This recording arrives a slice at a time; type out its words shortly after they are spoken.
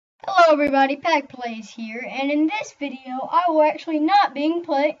Hello everybody, Pack Plays here, and in this video I will actually not be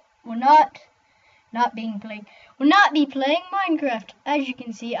playing Minecraft. As you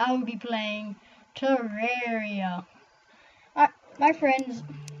can see, I will be playing Terraria. My friends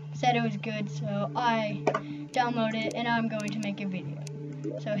said it was good, so I downloaded it and I'm going to make a video.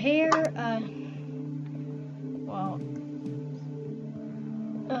 So here,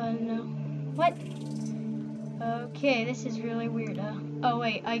 no. What? Okay, this is really weird. Oh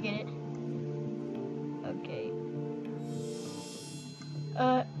wait, I get it. Okay.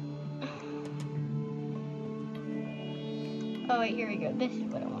 Oh wait, here we go. This is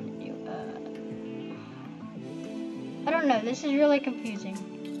what I want to do. I don't know. This is really confusing.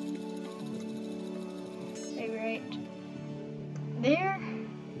 Maybe right there.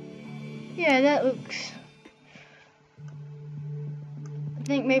 Yeah, that looks. I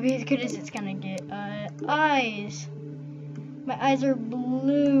think maybe as good as it's gonna get. Eyes. My eyes are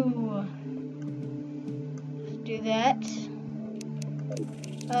blue. Let's do that.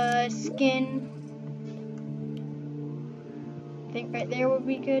 Skin. I think right there would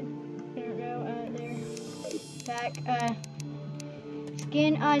be good. I don't know. There. Back.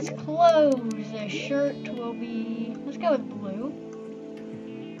 Skin, eyes, clothes. A shirt will be. Let's go with blue.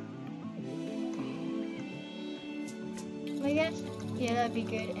 I guess. Yeah, that'd be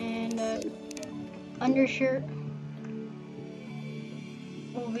good. And undershirt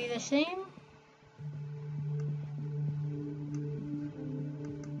will be the same.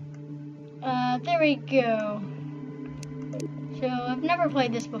 There we go. So I've never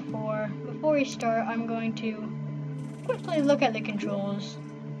played this before. Before we start, I'm going to quickly look at the controls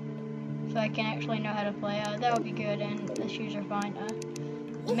so I can actually know how to play. That would be good, and the shoes are fine.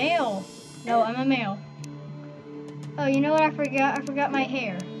 Male. No, I'm a male. Oh, you know what I forgot? I forgot my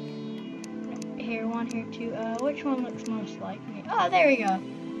hair. Hair 1, hair 2. Which one looks most like me? Oh, there we go.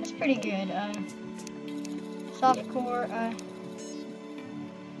 That's pretty good. Softcore.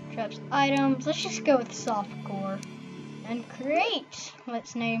 Traps items. Let's just go with softcore. And create.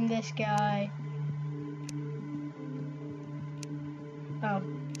 Let's name this guy. Oh,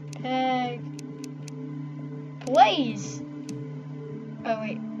 Peg Plays. Oh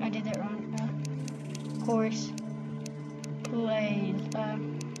wait, I did that wrong. Course Plays.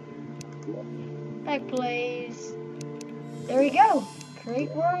 Peg Plays. There we go.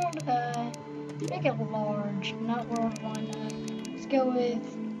 Create world. Make it large, not world 1. Let's go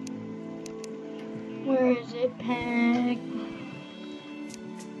with. Where is it? Peg.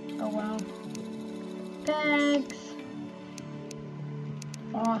 Oh wow. Pegs.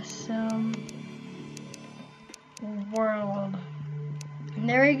 Awesome. World. And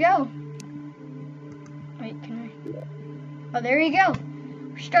there we go. Wait, can I? Oh, there you go.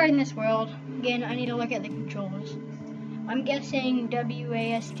 We're starting this world. Again, I need to look at the controls. I'm guessing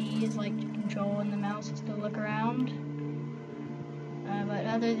WASD is like to control and the mouse is to look around. But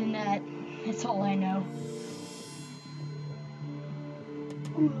other than that, that's all I know.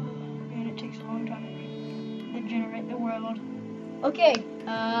 Man, it takes a long time to generate the world. Okay,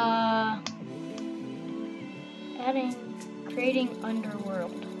 creating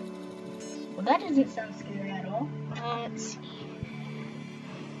underworld. Well, that doesn't sound scary at all. Let's see.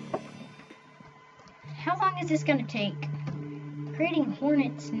 How long is this gonna take? Creating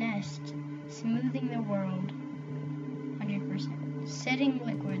hornet's nest, smoothing the world, 100%. Setting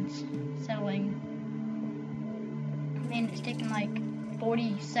liquids, settling. Man, it's taking like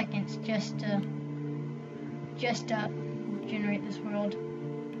 40 seconds just to generate this world.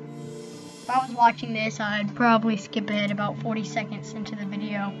 If I was watching this, I'd probably skip ahead about 40 seconds into the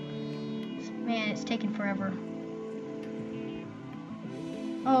video. Man, it's taking forever.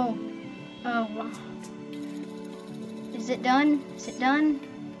 Oh, wow. Is it done? Is it done?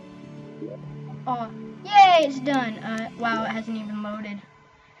 Oh, yay, it's done. Wow, it hasn't even loaded.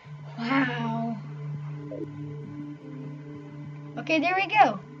 Wow. Okay, there we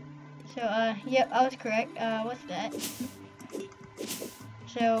go. So, yep, I was correct. What's that?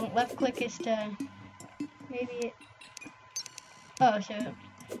 So, left click is to, maybe it, oh, so,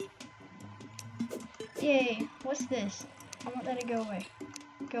 yay, what's this? I want that to go away.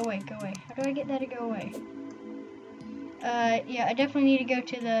 Go away, go away. How do I get that to go away? Yeah, I definitely need to go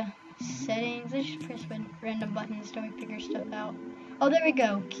to the settings. Let's just press random buttons till we figure stuff out. Oh, there we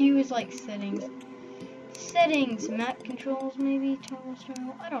go. Q is like settings. Settings, map controls maybe,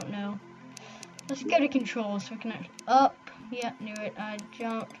 terminal, I don't know. Let's go to controls so we can actually, up, yeah, knew it,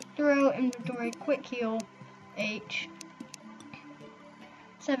 jump, throw, inventory, quick heal, H.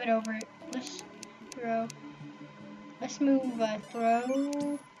 Let's have it over it. Let's throw. Let's move,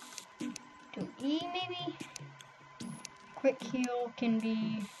 throw to E maybe? quick heal can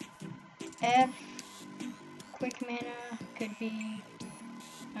be F. Quick mana could be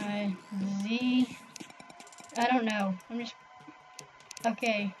Z. I don't know. I'm just...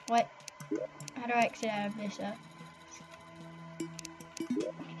 Okay, what? How do I exit out of this?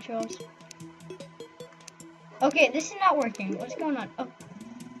 Controls. Okay, this is not working. What's going on? Oh.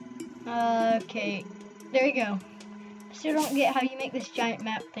 Okay. There you go. Still don't get how you make this giant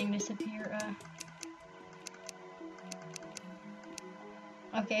map thing disappear.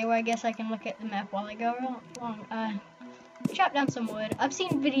 Okay, well I guess I can look at the map while I go along. Chop down some wood. I've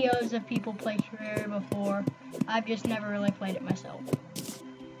seen videos of people play Terraria before. I've just never really played it myself.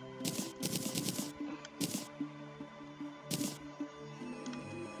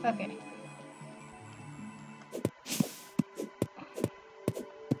 Okay.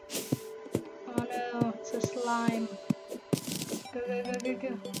 Oh no, it's a slime. Go, go, go, go,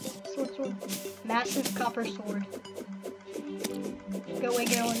 go. Sword, sword. Massive copper sword. Go away,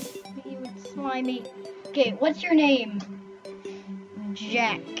 get on. You slimy. Okay, what's your name?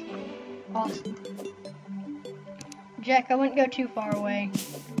 Jack. Awesome. Jack, I wouldn't go too far away.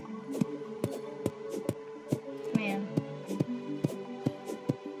 Man.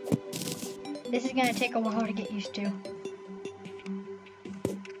 This is gonna take a while to get used to.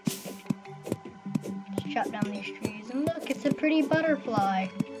 Let's chop down these trees. And look, it's a pretty butterfly.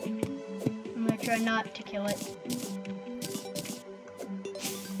 I'm gonna try not to kill it.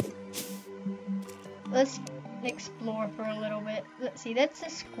 Let's explore for a little bit. Let's see, that's a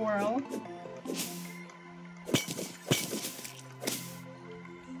squirrel.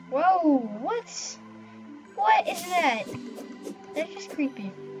 Whoa, what is that? That's just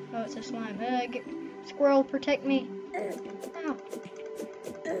creepy. Oh, it's a slime. Squirrel, protect me. Ow.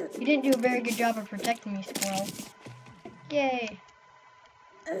 You didn't do a very good job of protecting me, squirrel. Yay.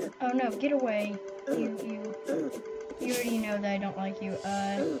 Oh no, get away. You already know that I don't like you.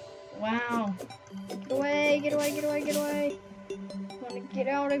 Wow. Get away, get away, get away, get away. I want to get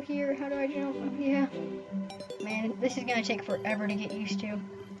out of here. How do I jump? Yeah. Man, this is gonna take forever to get used to.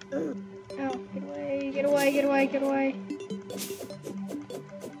 Oh, get away, get away, get away, get away.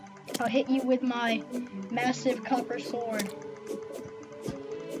 I'll hit you with my massive copper sword.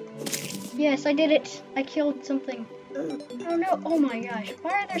 Yes, I did it. I killed something. Oh no, oh my gosh.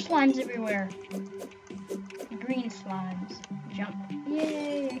 Why are there slimes everywhere? Green slimes. Jump.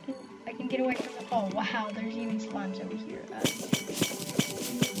 Yay, I can get away from the... Oh wow, there's even slimes over here.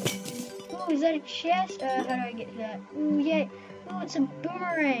 Oh, is that a chest? How do I get to that? Ooh, yay. Oh, it's a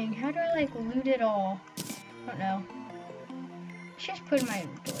boomerang. How do I, like, loot it all? I don't know. Just put in my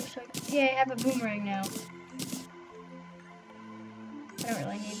inventory. So, yeah, I have a boomerang now. I don't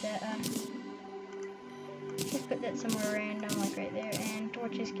really need that. Just put that somewhere random, like right there, and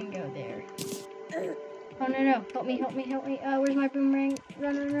torches can go there. Oh, no, no. Help me, help me, help me. Where's my boomerang?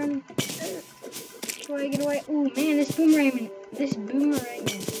 Run, run, run. Get away, get away. Ooh, man, this boomerang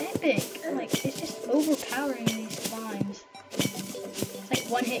is epic. Like, it's just overpowering these slimes. It's like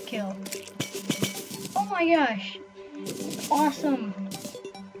one hit kill. Oh my gosh. Awesome.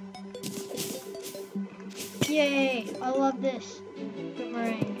 Yay, I love this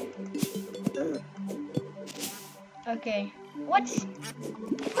boomerang. Okay, what's...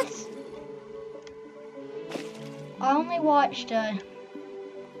 I only watched, I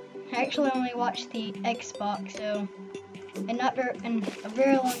actually only watched the Xbox, so, and a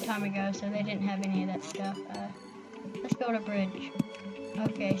very long time ago, so they didn't have any of that stuff. Let's build a bridge.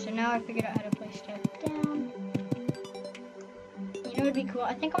 Okay, so now I figured out how to place stuff down. You know, it'd be cool.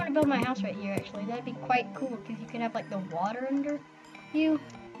 I think I want to build my house right here, actually. That'd be quite cool, because you can have, like, the water under you.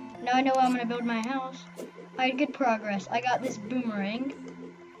 Now I know how I'm going to build my house. I had good progress. I got this boomerang.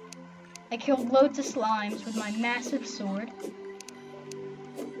 I killed loads of slimes with my massive sword.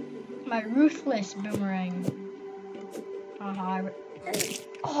 My ruthless boomerang.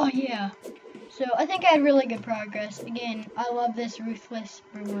 Oh, yeah. So, I think I had really good progress. Again, I love this ruthless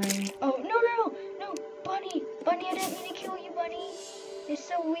boomerang. Oh, no, Bunny! Bunny, I didn't mean to kill you, Bunny. It's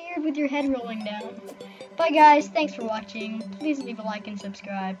so weird with your head rolling down. Bye, guys. Thanks for watching. Please leave a like and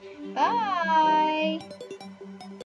subscribe. Bye!